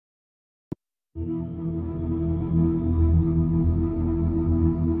Welcome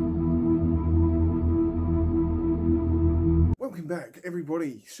back,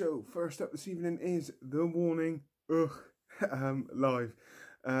 everybody. So, first up this evening is The Warning, live.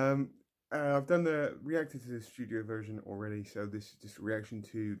 Um, I've done the reacted to the studio version already, so this is just a reaction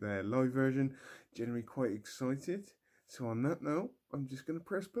to their live version. Generally quite excited. So, on that note, I'm just going to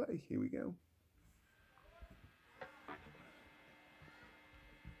press play. Here we go.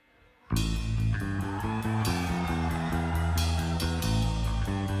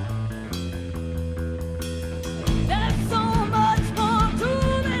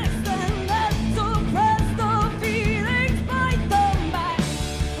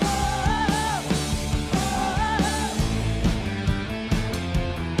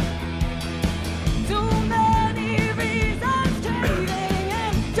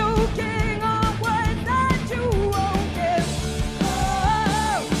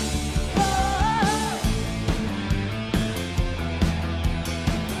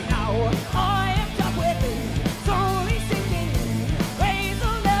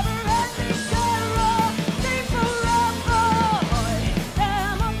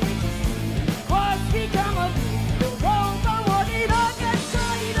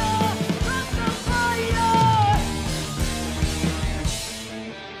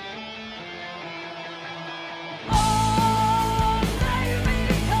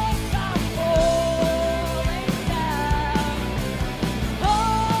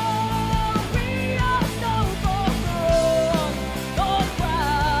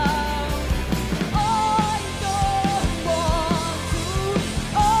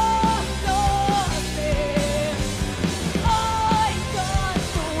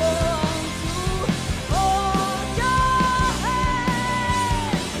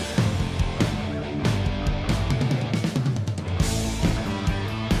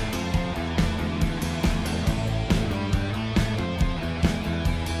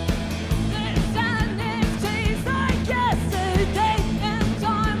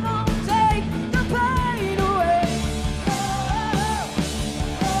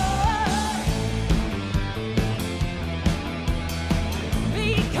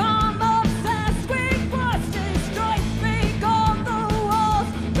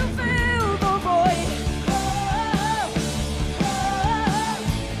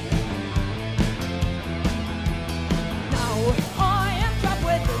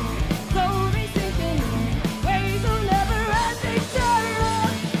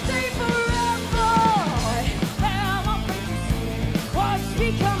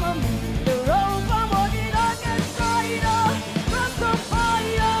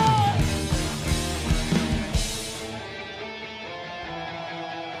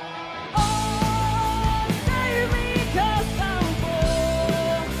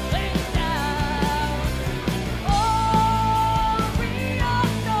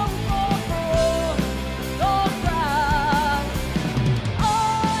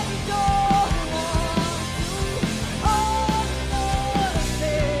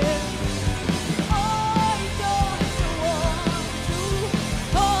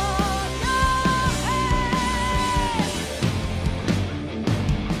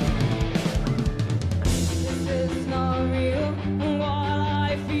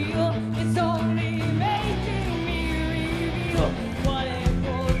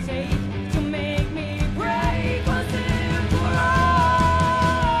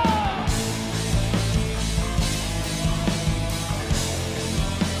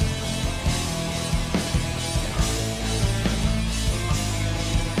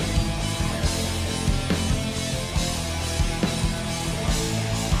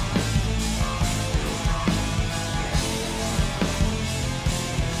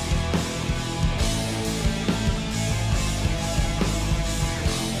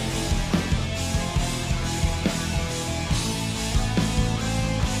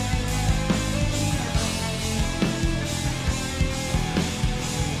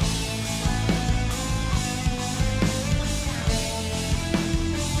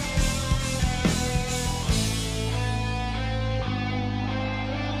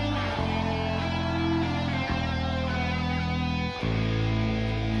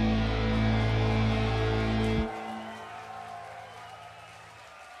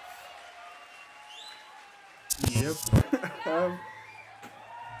 Yep.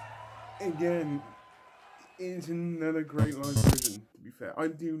 Again, it's another great live version. To be fair, I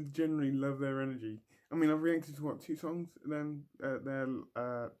do generally love their energy. I mean, I've reacted to what, two songs, then their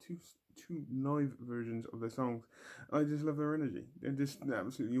two live versions of their songs. I just love their energy. They're just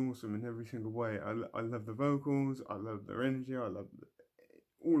absolutely awesome in every single way. I love the vocals. I love their energy. I love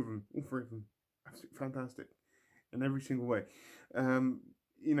all of them, all three of them. absolutely fantastic in every single way.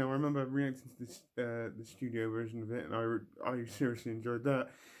 You know, I remember reacting to this the studio version of it, and I seriously enjoyed that,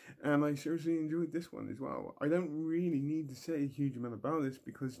 and I seriously enjoyed this one as well. I don't really need to say a huge amount about this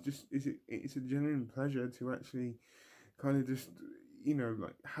because it's a genuine pleasure to actually kind of just, you know,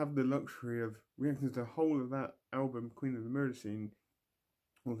 like have the luxury of reacting to the whole of that album, Queen of the Murder Scene,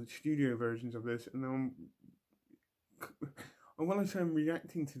 or the studio versions of this, and then and when I say I'm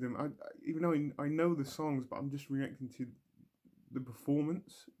reacting to them, even though I know the songs, but I'm just reacting to the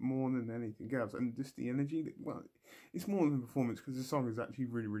performance more than anything else, and just the energy. Well, it's more than the performance because the song is actually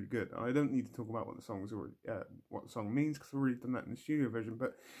really, really good. I don't need to talk about what the song is or what the song means because I've already done that in the studio version.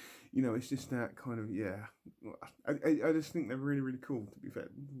 But you know, it's just that kind of I just think they're really, really cool. To be fair,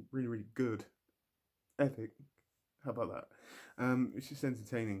 really, really good, epic. How about that? It's just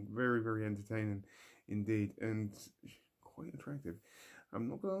entertaining, very, very entertaining indeed, and quite attractive. I'm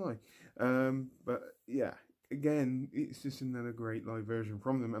not gonna lie. But yeah, again, it's just another great live version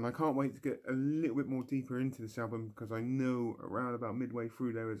from them, and I can't wait to get a little bit more deeper into this album because I know around about midway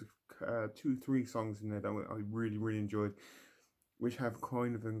through there was 2-3 songs in there that I really, really enjoyed, which have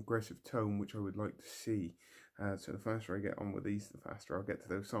kind of an aggressive tone, which I would like to see. So the faster I get on with these, the faster I'll get to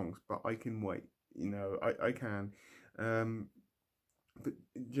those songs. But I can wait, you know, I can. But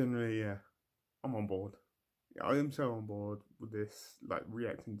generally, yeah, I'm on board. I am so on board with this, like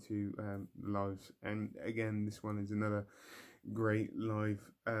reacting to lives. And again, this one is another great live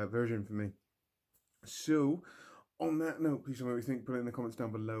version for me. So, on that note, please tell me what you think. Put it in the comments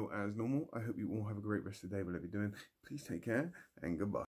down below as normal. I hope you all have a great rest of the day, whatever you're doing. Please take care and goodbye.